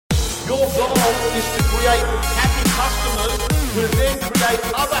Your goal is to create happy customers who then create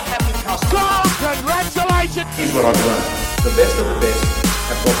other happy customers. Oh, congratulations! Here's what I've learned. The best of the best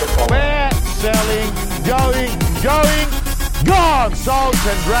have got the following. We're selling, going, gone. Sold,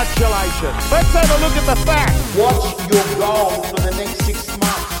 congratulations. Let's have a look at the facts. What's your goal for the next 6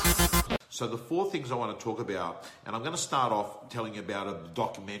 months? So the four things I want to talk about, and I'm going to start off telling you about a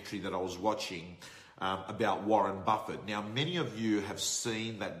documentary that I was watching about Warren Buffett. Now, many of you have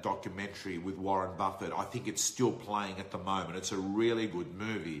seen that documentary with Warren Buffett. I think it's still playing at the moment. It's a really good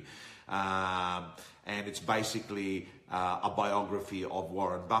movie. And it's basically a biography of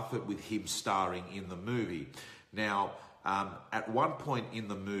Warren Buffett with him starring in the movie. Now, at one point in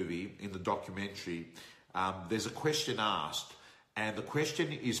the movie, in the documentary, there's a question asked, and the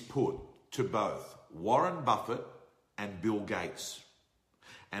question is put to both Warren Buffett and Bill Gates.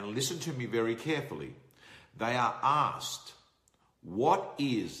 And listen to me very carefully. They are asked, what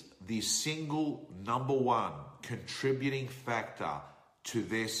is the single number one contributing factor to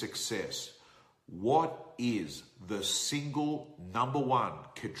their success? What is the single number one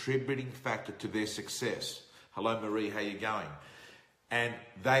contributing factor to their success? Hello, Marie, how you going? And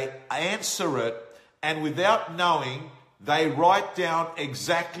they answer it, and without knowing, they write down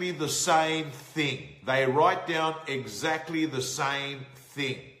exactly the same thing. They write down exactly the same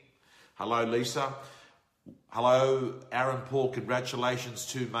thing. Hello, Lisa. Hello, Aaron Paul. Congratulations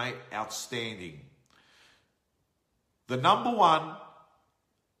too, mate. Outstanding. The number one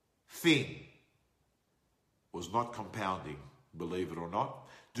thing was not compounding, believe it or not.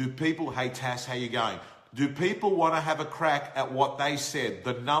 Do people, hey Tass, how you going? Do people want to have a crack at what they said?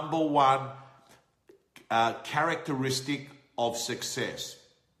 The number one characteristic of success.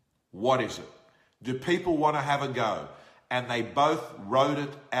 What is it? Do people want to have a go? And they both wrote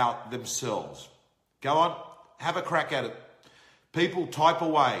it out themselves. Go on, have a crack at it. People type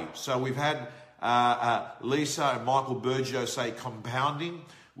away. So we've had Lisa and Michael Bergio say compounding,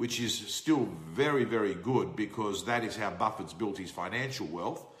 which is still very, very good because that is how Buffett's built his financial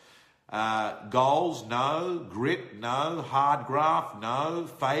wealth. Goals, no. Grit, no. Hard graft, no.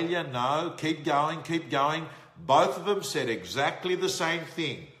 Failure, no. Keep going, keep going. Both of them said exactly the same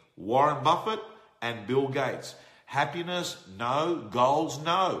thing. Warren Buffett and Bill Gates. Happiness, no. Goals,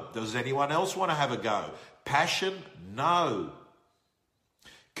 no. Does anyone else want to have a go? Passion, no.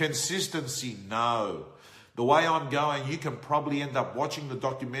 Consistency, no. The way I'm going, you can probably end up watching the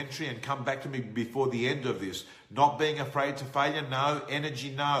documentary and come back to me before the end of this. Not being afraid to failure, no.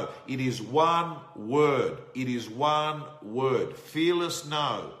 Energy, no. It is one word. It is one word. Fearless,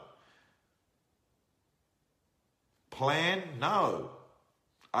 no. Plan, no.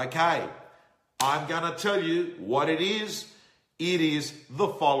 Okay. I'm going to tell you what it is. It is the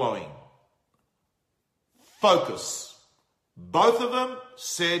following. Focus. Both of them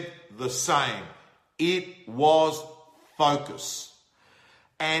said the same. It was focus.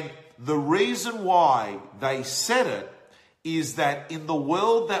 And the reason why they said it is that in the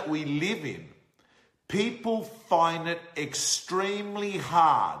world that we live in, people find it extremely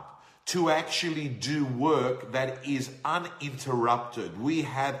hard to actually do work that is uninterrupted. We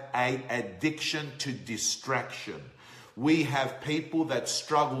have an addiction to distraction. We have people that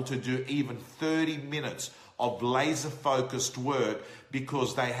struggle to do even 30 minutes of laser-focused work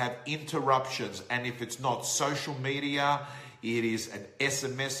because they have interruptions. And if it's not social media, it is an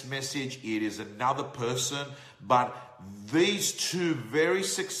SMS message, it is another person. But these two very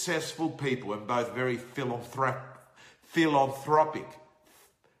successful people, and both very philanthropic,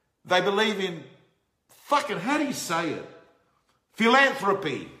 they believe in fucking, how do you say it?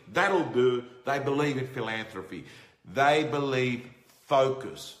 Philanthropy. That'll do. They believe in philanthropy. They believe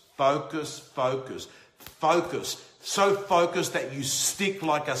focus, focus, focus, focus. So focused that you stick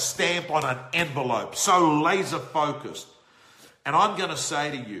like a stamp on an envelope. So laser focused. And I'm going to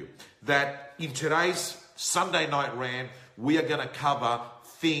say to you that in today's Sunday Night Rant, we are going to cover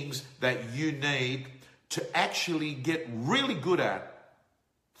things that you need to actually get really good at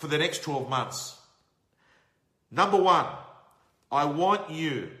for the next 12 months. Number one, I want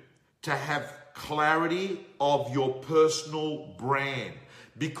you to have clarity of your personal brand,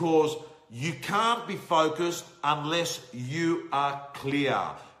 because you can't be focused unless you are clear.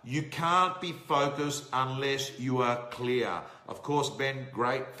 You can't be focused unless you are clear. Of course, Ben,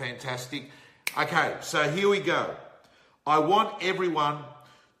 great, fantastic. Okay, so here we go. I want everyone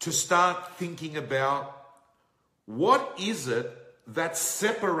to start thinking about what is it that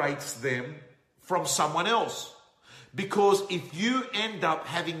separates them from someone else. Because if you end up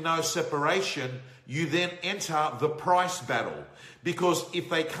having no separation, you then enter the price battle. Because if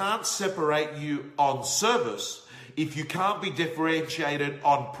they can't separate you on service, if you can't be differentiated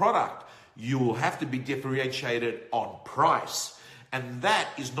on product, you will have to be differentiated on price. And that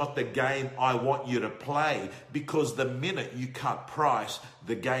is not the game I want you to play, because the minute you cut price,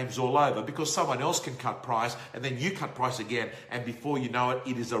 the game's all over, because someone else can cut price and then you cut price again. And before you know it,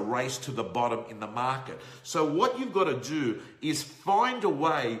 it is a race to the bottom in the market. So what you've got to do is find a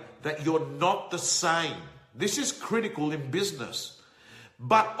way that you're not the same. This is critical in business.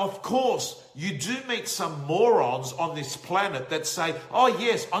 But of course, you do meet some morons on this planet that say, oh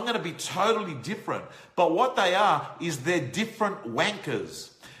yes, I'm going to be totally different. But what they are is they're different wankers.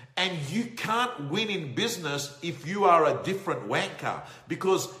 And you can't win in business if you are a different wanker,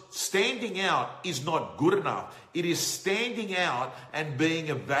 because standing out is not good enough. It is standing out and being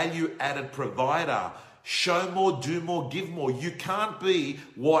a value-added provider. Show more, do more, give more. You can't be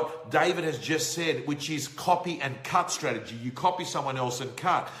what David has just said, which is copy and cut strategy. You copy someone else and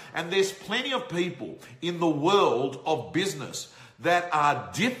cut. And there's plenty of people in the world of business that are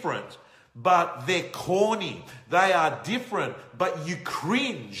different, but they're corny. They are different, but you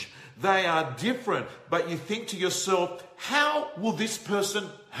cringe. They are different, but you think to yourself, how will this person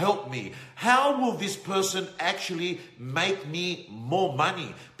help me? How will this person actually make me more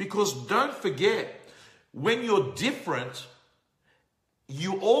money? Because don't forget, when you're different,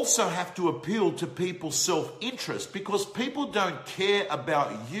 you also have to appeal to people's self-interest, because people don't care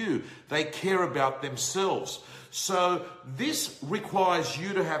about you. They care about themselves. So this requires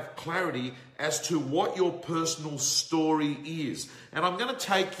you to have clarity as to what your personal story is. And I'm going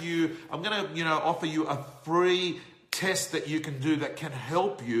to offer you a free test that you can do that can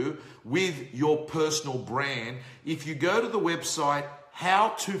help you with your personal brand. If you go to the website,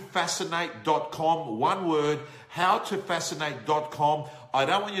 howtofascinate.com, one word, howtofascinate.com. I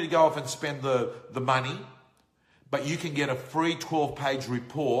don't want you to go off and spend the money, but you can get a free 12-page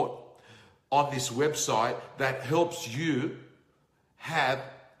report on this website that helps you have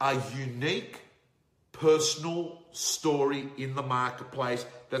a unique personal story in the marketplace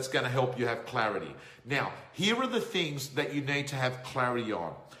that's going to help you have clarity. Now, here are the things that you need to have clarity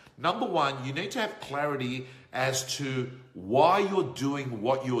on. Number one, you need to have clarity as to why you're doing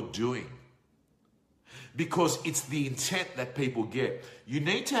what you're doing, because it's the intent that people get. You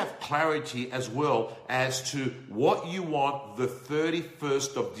need to have clarity as well as to what you want the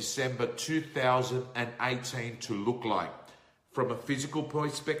 31st of December 2018 to look like, from a physical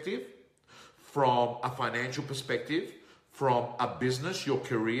perspective, from a financial perspective, from a business, your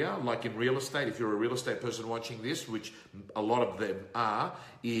career, like in real estate. If you're a real estate person watching this, which a lot of them are,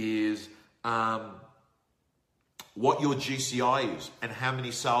 is what your GCI is and how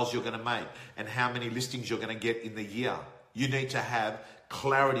many sales you're going to make and how many listings you're going to get in the year. You need to have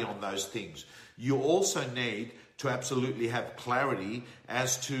clarity on those things. You also need to absolutely have clarity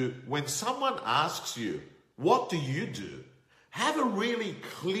as to when someone asks you, what do you do? Have a really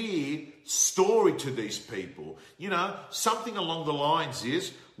clear story to these people. You know, something along the lines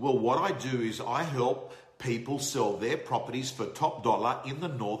is, well, what I do is I help people sell their properties for top dollar in the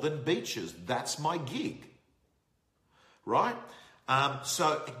northern beaches. That's my gig. Right?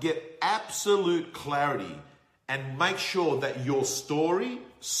 So get absolute clarity and make sure that your story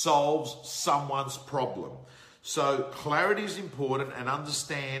solves someone's problem. So clarity is important, and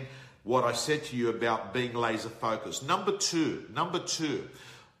understand what I said to you about being laser focused. Number two,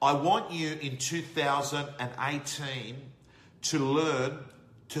 I want you in 2018 to learn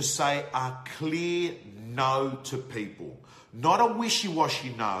to say a clear no to people. Not a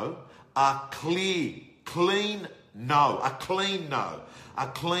wishy-washy no, a clear, clean no, a clean no, a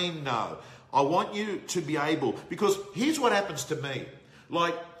clean no. I want you to be able, because here's what happens to me.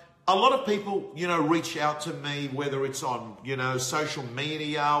 Like, a lot of people, reach out to me, whether it's on, social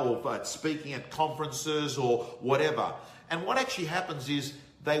media or speaking at conferences or whatever. And what actually happens is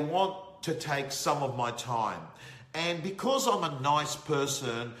they want to take some of my time. And because I'm a nice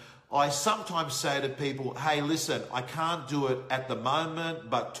person, I sometimes say to people, hey, listen, I can't do it at the moment,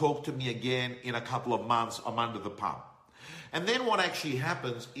 but talk to me again in a couple of months. I'm under the pump. And then what actually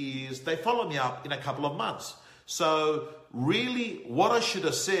happens is they follow me up in a couple of months. So really what I should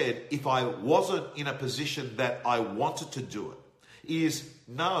have said if I wasn't in a position that I wanted to do it is,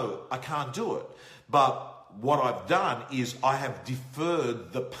 no, I can't do it. But what I've done is I have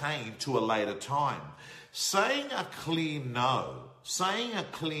deferred the pain to a later time. Saying a clear no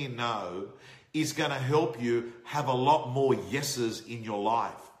is going to help you have a lot more yeses in your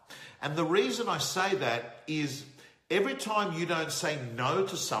life. And the reason I say that is every time you don't say no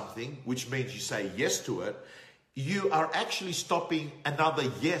to something, which means you say yes to it, you are actually stopping another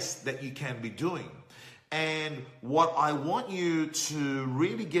yes that you can be doing. And what I want you to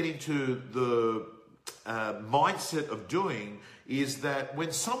really get into the mindset of doing is that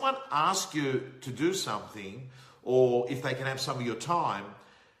when someone asks you to do something, or if they can have some of your time,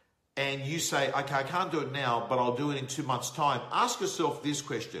 and you say, okay, I can't do it now, but I'll do it in 2 months' time, ask yourself this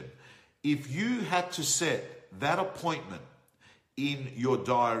question. If you had to set that appointment in your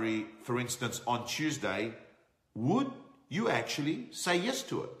diary, for instance, on Tuesday, would you actually say yes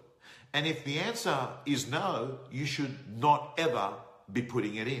to it? And if the answer is no, you should not ever be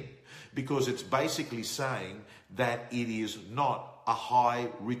putting it in, because it's basically saying that it is not a high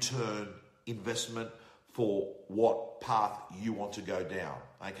return investment for what path you want to go down,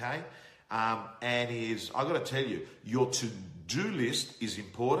 okay? And I got to tell you, your to-do list is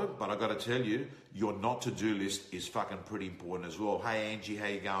important, but I got to tell you, your not to-do list is fucking pretty important as well. Hey Angie, how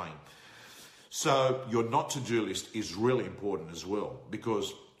you going? So your not to-do list is really important as well,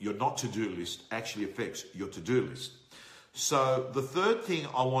 because your not to-do list actually affects your to-do list. So the third thing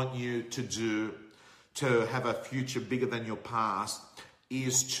I want you to do to have a future bigger than your past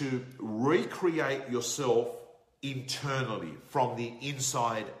is to recreate yourself internally from the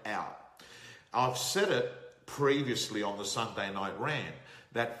inside out. I've said it previously on the Sunday Night Rant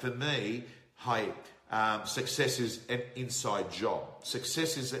that for me, success is an inside job.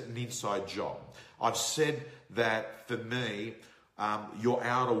 Success is an inside job. I've said that for me, your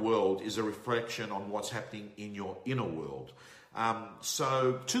outer world is a reflection on what's happening in your inner world.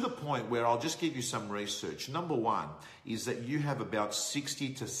 So to the point where I'll just give you some research. Number one is that you have about 60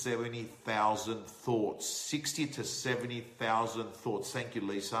 to 70,000 thoughts. 60 to 70,000 thoughts. Thank you,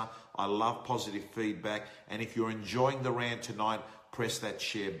 Lisa. I love positive feedback. And if you're enjoying the rant tonight, press that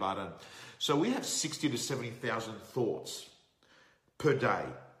share button. So we have 60 to 70,000 thoughts per day.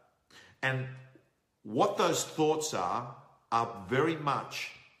 And what those thoughts are very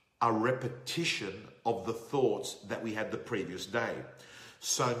much a repetition of the thoughts that we had the previous day.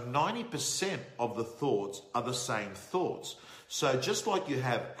 So 90% of the thoughts are the same thoughts. So just like you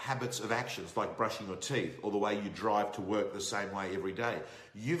have habits of actions like brushing your teeth or the way you drive to work the same way every day,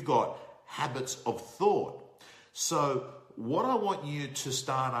 you've got habits of thought. So what I want you to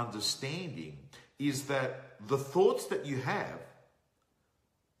start understanding is that the thoughts that you have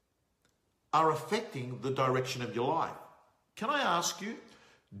are affecting the direction of your life. Can I ask you,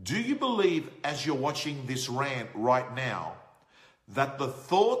 do you believe as you're watching this rant right now that the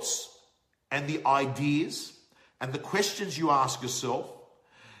thoughts and the ideas and the questions you ask yourself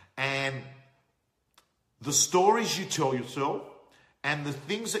and the stories you tell yourself and the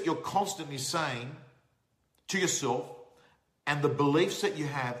things that you're constantly saying to yourself and the beliefs that you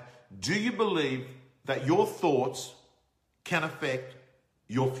have, do you believe that your thoughts can affect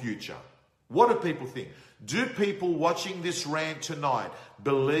your future? What do people think? Do people watching this rant tonight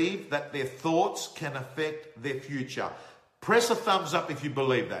believe that their thoughts can affect their future? Press a thumbs up if you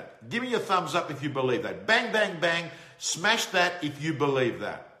believe that. Give me a thumbs up if you believe that. Bang, bang, bang. Smash that if you believe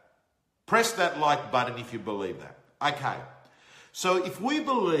that. Press that like button if you believe that. Okay. So if we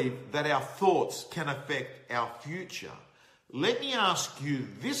believe that our thoughts can affect our future, let me ask you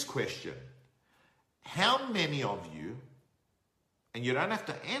this question. How many of you, and you don't have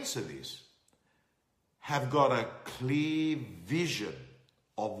to answer this, have got a clear vision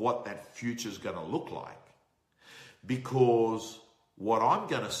of what that future is going to look like? Because what I'm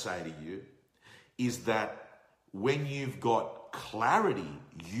going to say to you is that when you've got clarity,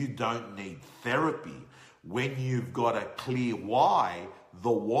 you don't need therapy. When you've got a clear why,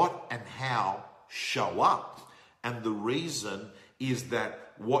 the what and how show up. And the reason is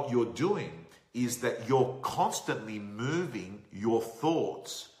that what you're doing is that you're constantly moving your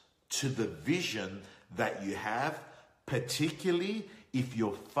thoughts to the vision that you have, particularly if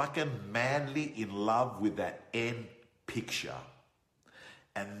you're fucking madly in love with that end picture.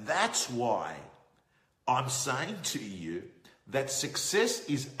 And that's why I'm saying to you that success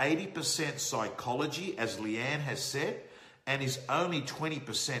is 80% psychology, as Leanne has said, and is only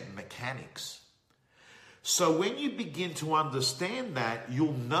 20% mechanics. So when you begin to understand that,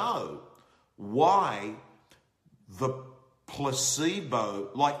 you'll know why the placebo,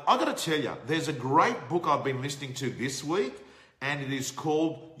 like I got to tell you, there's a great book I've been listening to this week, and it is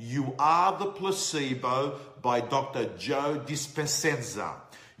called You Are the Placebo by Dr. Joe Dispenza.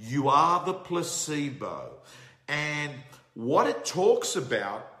 You are the placebo. And what it talks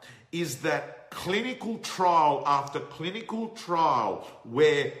about is that clinical trial after clinical trial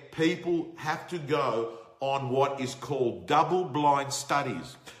where people have to go on what is called double-blind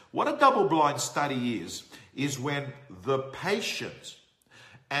studies. What a double-blind study is when the patient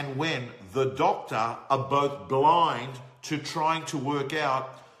and when the doctor are both blind to trying to work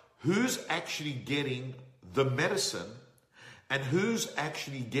out who's actually getting the medicine and who's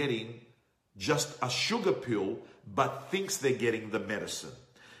actually getting just a sugar pill, but thinks they're getting the medicine.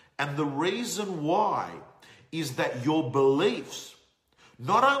 And the reason why is that your beliefs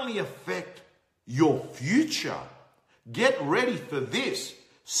not only affect your future, get ready for this.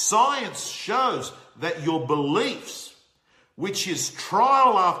 Science shows that your beliefs, which is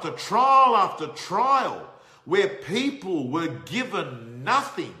trial after trial after trial, where people were given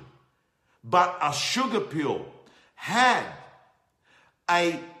nothing but a sugar pill, had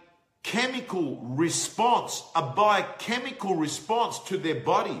a chemical response, a biochemical response to their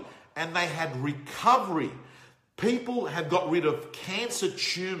body, and they had recovery. People had got rid of cancer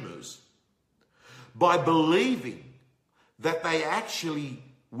tumors by believing that they actually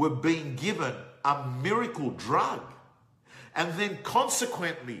were being given a miracle drug. And then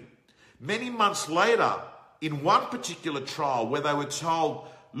consequently, many months later, in one particular trial where they were told,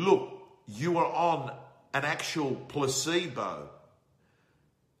 look, you are on an actual placebo,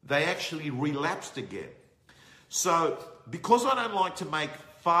 they actually relapsed again. So because I don't like to make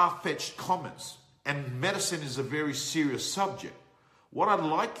far-fetched comments, and medicine is a very serious subject, what I'd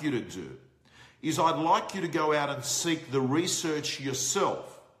like you to do is I'd like you to go out and seek the research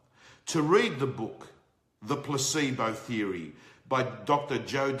yourself, to read the book, The Placebo Theory by Dr.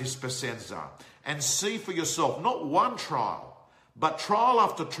 Joe Dispenza, and see for yourself, not one trial, but trial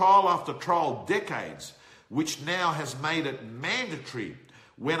after trial after trial, decades, which now has made it mandatory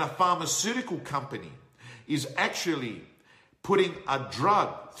when a pharmaceutical company is actually putting a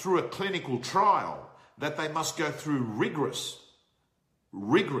drug through a clinical trial, that they must go through rigorous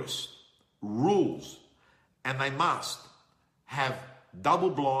rules, and they must have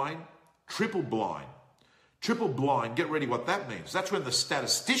double-blind, triple-blind. Triple-blind, get ready what that means. That's when the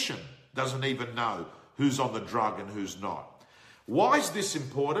statistician doesn't even know who's on the drug and who's not. Why is this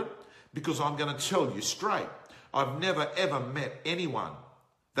important? Because I'm going to tell you straight, I've never ever met anyone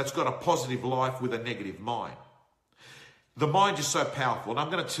that's got a positive life with a negative mind. The mind is so powerful, and I'm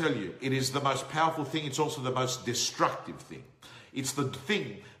going to tell you, it is the most powerful thing. It's also the most destructive thing. It's the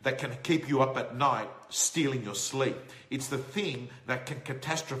thing that can keep you up at night, stealing your sleep. It's the thing that can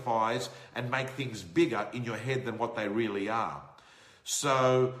catastrophize and make things bigger in your head than what they really are.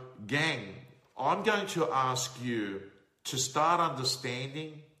 So, gang, I'm going to ask you to start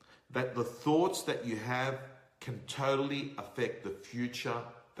understanding that the thoughts that you have can totally affect the future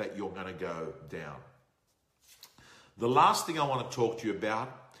that you're going to go down. The last thing I want to talk to you about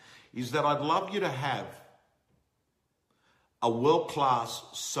is that I'd love you to have a world-class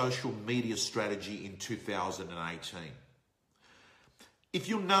social media strategy in 2018. If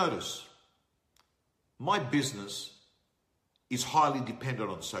you'll notice, my business is highly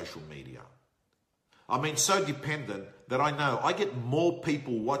dependent on social media. I mean, so dependent that I know I get more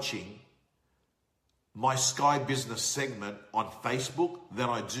people watching my Sky Business segment on Facebook than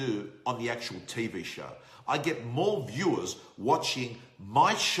I do on the actual TV show. I get more viewers watching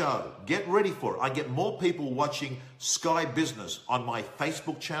my show. Get ready for it. I get more people watching Sky Business on my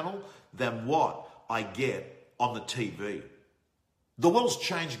Facebook channel than what I get on the TV. The world's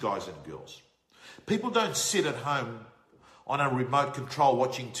changed, guys and girls. People don't sit at home on a remote control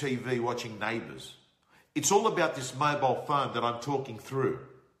watching TV, watching Neighbours. It's all about this mobile phone that I'm talking through.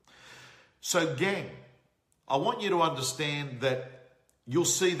 So, gang, I want you to understand that you'll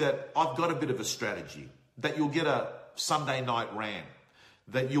see that I've got a bit of a strategy, that you'll get a Sunday night rant,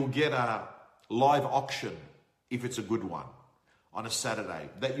 that you'll get a live auction if it's a good one on a Saturday,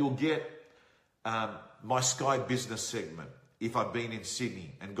 that you'll get my Sky Business segment if I've been in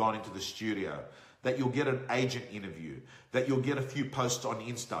Sydney and gone into the studio, that you'll get an agent interview, that you'll get a few posts on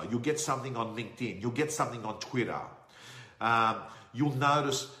Insta, you'll get something on LinkedIn, you'll get something on Twitter. You'll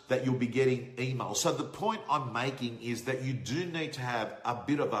notice that you'll be getting emails. So the point I'm making is that you do need to have a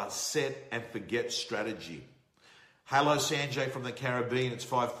bit of a set and forget strategy. Hello, Sanjay from the Caribbean. It's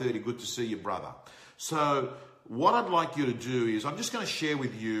 5:30. Good to see you, brother. So what I'd like you to do is I'm just going to share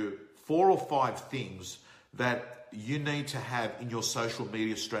with you 4 or 5 things that you need to have in your social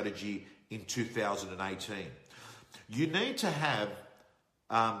media strategy in 2018. You need to have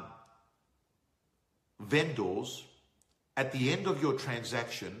vendors at the end of your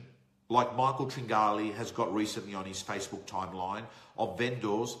transaction, like Michael Tringali has got recently on his Facebook timeline, of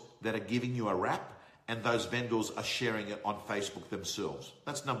vendors that are giving you a wrap, and those vendors are sharing it on Facebook themselves.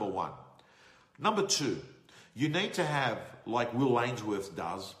 That's number 1. Number 2, you need to have, like Will Ainsworth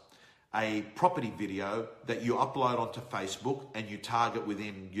does, a property video that you upload onto Facebook and you target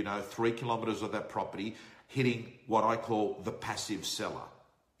within, 3 kilometers of that property, hitting what I call the passive seller.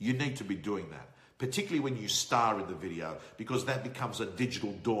 You need to be doing that, particularly when you star in the video, because that becomes a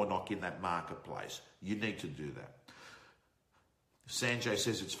digital door knock in that marketplace. You need to do that. Sanjay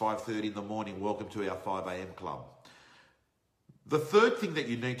says it's 5:30 in the morning. Welcome to our 5 a.m. club. The third thing that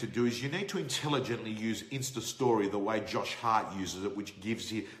you need to do is you need to intelligently use Insta Story the way Josh Hart uses it, which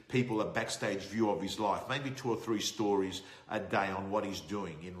gives people a backstage view of his life, maybe 2 or 3 stories a day on what he's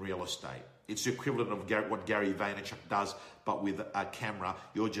doing in real estate. It's the equivalent of what Gary Vaynerchuk does, but with a camera.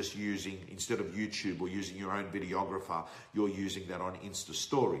 You're just using, instead of YouTube or using your own videographer, you're using that on Insta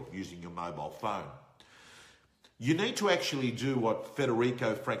Story, using your mobile phone. You need to actually do what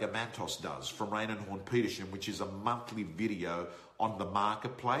Federico Fragamantos does from Rain and Horn Peterson, which is a monthly video on the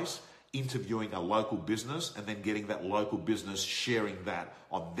marketplace, interviewing a local business and then getting that local business sharing that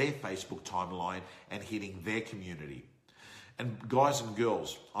on their Facebook timeline and hitting their community. And guys and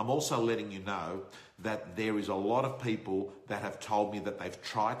girls, I'm also letting you know that there is a lot of people that have told me that they've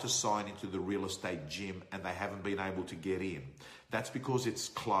tried to sign into the real estate gym and they haven't been able to get in. That's because it's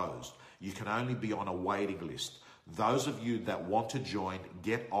closed. You can only be on a waiting list. Those of you that want to join,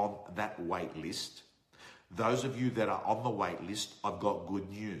 get on that wait list. Those of you that are on the wait list, I've got good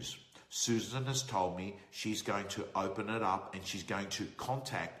news. Susan has told me she's going to open it up and she's going to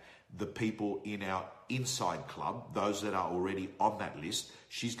contact the people in our inside club, those that are already on that list.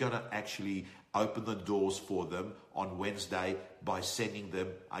 She's going to actually open the doors for them on Wednesday by sending them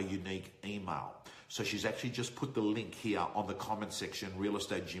a unique email. So she's actually just put the link here on the comment section, Real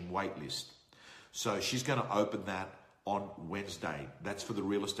Estate Gym waitlist. So she's going to open that on Wednesday. That's for the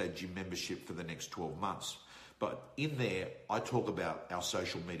Real Estate Gym membership for the next 12 months. But in there, I talk about our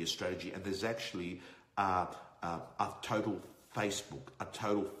social media strategy, and there's actually a total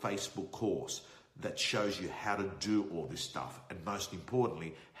Facebook course that shows you how to do all this stuff, and most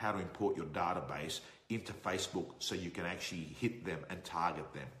importantly, how to import your database into Facebook so you can actually hit them and target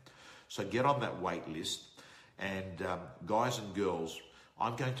them. So get on that wait list, and guys and girls,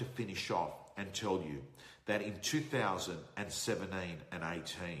 I'm going to finish off and tell you that in 2017 and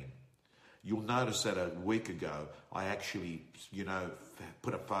 18, you'll notice that a week ago, I actually,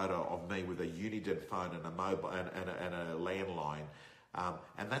 put a photo of me with a Uniden phone and a mobile and a landline.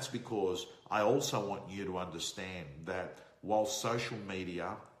 And that's because I also want you to understand that while social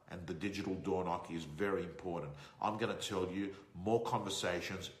media and the digital door knock is very important, I'm going to tell you more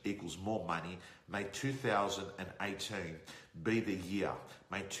conversations equals more money. May 2018 be the year.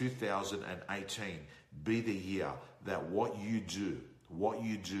 May 2018 be the year that what you do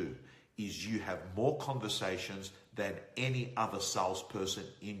is you have more conversations than any other salesperson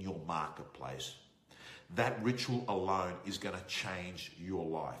in your marketplace. That ritual alone is going to change your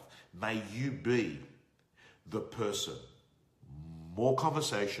life. May you be the person. More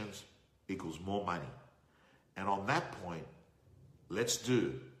conversations equals more money. And on that point, let's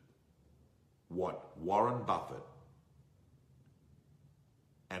do what Warren Buffett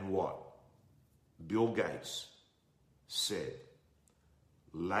and what Bill Gates said.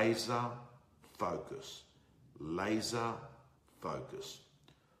 Laser focus. Laser focus.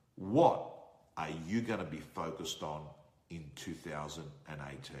 What are you going to be focused on in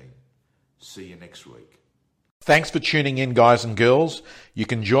 2018? See you next week. Thanks for tuning in, guys and girls. You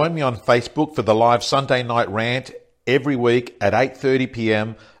can join me on Facebook for the live Sunday night rant every week at 8:30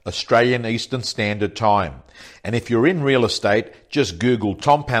 p.m. Australian Eastern Standard Time. And if you're in real estate, just Google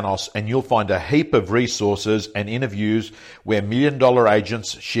Tom Panos and you'll find a heap of resources and interviews where $1 million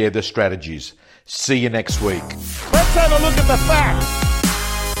agents share their strategies. See you next week. Let's have a look at the facts.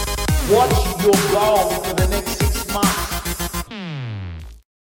 What's your goal for the next